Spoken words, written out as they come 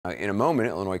In a moment,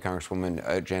 Illinois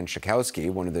Congresswoman Jan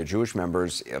Schakowsky, one of the Jewish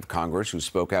members of Congress who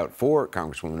spoke out for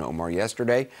Congresswoman Omar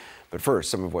yesterday. But first,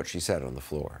 some of what she said on the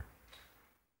floor.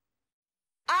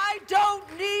 I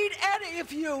don't need any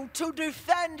of you to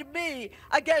defend me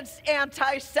against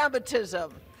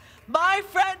anti-Semitism. My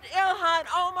friend Ilhan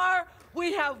Omar,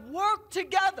 we have worked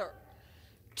together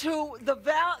to the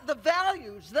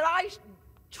values that I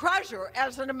treasure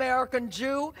as an American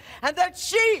Jew and that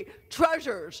she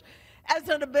treasures as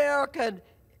an American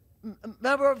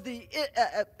member of the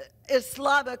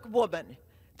Islamic woman,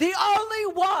 the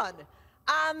only one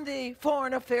on the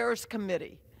Foreign Affairs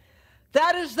Committee.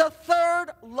 That is the third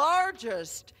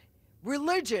largest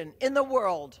religion in the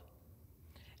world,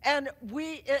 and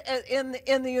we in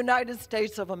the United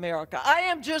States of America. I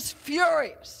am just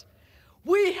furious.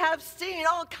 We have seen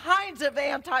all kinds of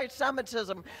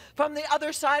anti-Semitism from the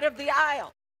other side of the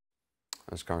aisle.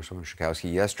 That's Congresswoman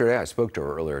Schakowsky yesterday. I spoke to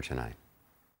her earlier tonight.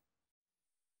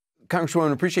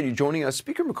 Congresswoman, appreciate you joining us.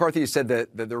 Speaker McCarthy said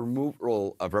that the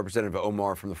removal of Representative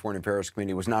Omar from the Foreign Affairs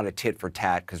Committee was not a tit for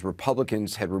tat because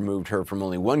Republicans had removed her from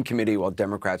only one committee while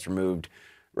Democrats removed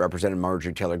Representative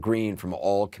Marjorie Taylor Greene from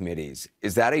all committees.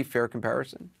 Is that a fair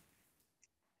comparison?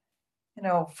 You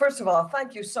know, first of all,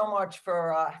 thank you so much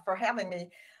for having me.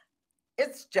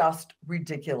 It's just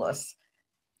ridiculous.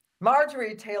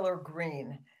 Marjorie Taylor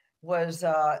Greene was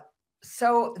the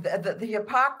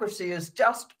hypocrisy is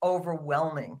just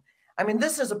overwhelming. I mean,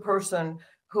 this is a person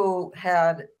who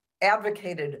had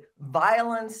advocated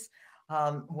violence,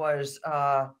 was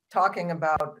talking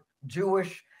about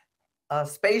Jewish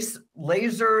space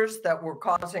lasers that were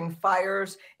causing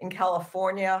fires in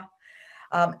California.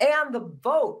 And the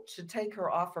vote to take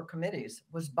her off her committees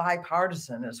was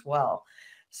bipartisan as well.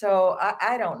 So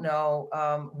I don't know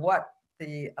what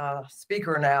the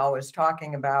speaker now is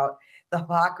talking about. The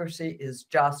hypocrisy is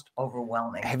just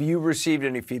overwhelming. Have you received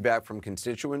any feedback from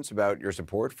constituents about your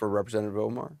support for Representative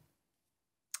Omar?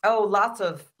 Oh, lots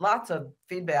of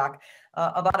feedback.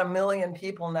 About 1 million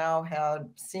people now have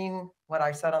seen what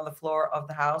I said on the floor of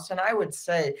the House. And I would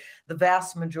say the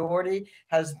vast majority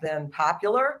has been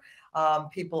popular.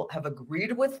 People have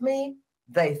agreed with me.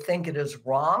 They think it is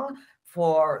wrong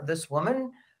for this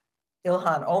woman,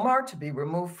 Ilhan Omar, to be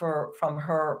removed from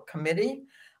her committee,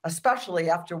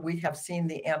 especially after we have seen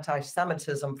the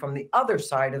anti-Semitism from the other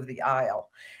side of the aisle.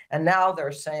 And now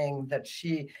they're saying that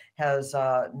she is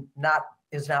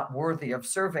not worthy of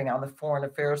serving on the Foreign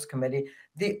Affairs Committee,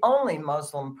 the only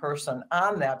Muslim person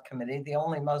on that committee, the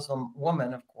only Muslim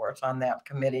woman, of course, on that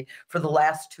committee for the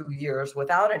last 2 years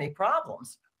without any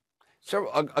problems. So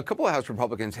a couple of House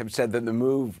Republicans have said that the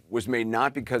move was made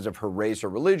not because of her race or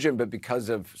religion, but because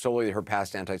of solely her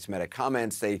past anti-Semitic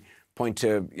comments. They point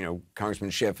to, Congressman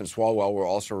Schiff and Swalwell were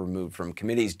also removed from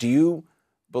committees. Do you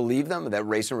believe them that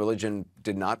race and religion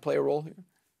did not play a role here?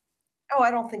 Oh,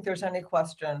 I don't think there's any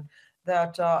question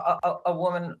that a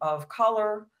woman of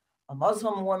color, a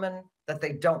Muslim woman, that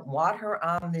they don't want her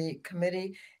on the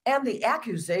committee, and the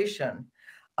accusation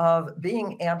of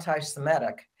being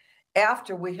anti-Semitic.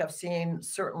 After we have seen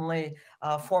certainly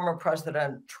former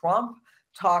President Trump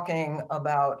talking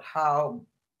about how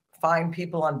fine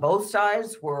people on both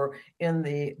sides were in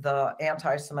the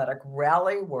anti-Semitic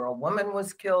rally where a woman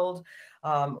was killed,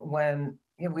 when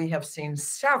we have seen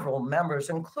several members,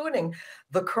 including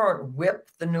the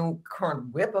new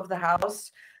current whip of the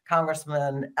House,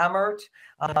 Congressman Emmert,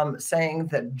 saying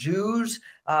that Jews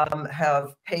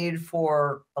have paid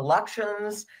for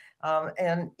elections.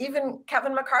 And even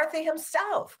Kevin McCarthy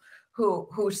himself,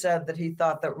 who said that he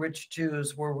thought that rich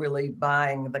Jews were really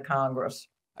buying the Congress.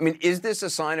 I mean, is this a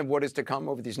sign of what is to come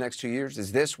over these next 2 years?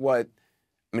 Is this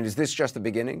just the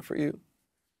beginning for you?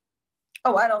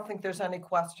 Oh, I don't think there's any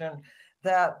question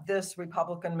that this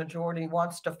Republican majority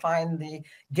wants to find the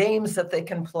games that they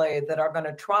can play that are going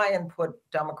to try and put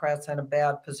Democrats in a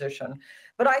bad position.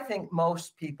 But I think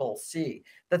most people see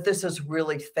that this is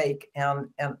really fake and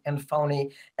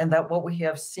phony, and that what we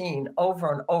have seen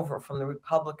over and over from the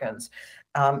Republicans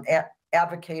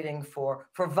advocating for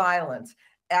violence,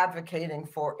 advocating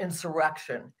for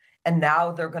insurrection, and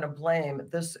now they're going to blame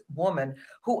this woman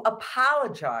who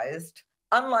apologized,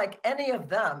 unlike any of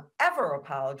them ever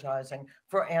apologizing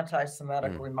for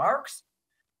anti-Semitic remarks,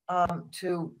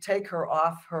 to take her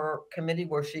off her committee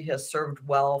where she has served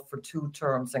well for 2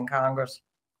 terms in Congress.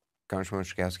 Congresswoman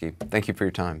Schakowsky, thank you for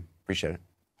your time. Appreciate it.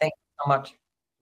 Thank you so much.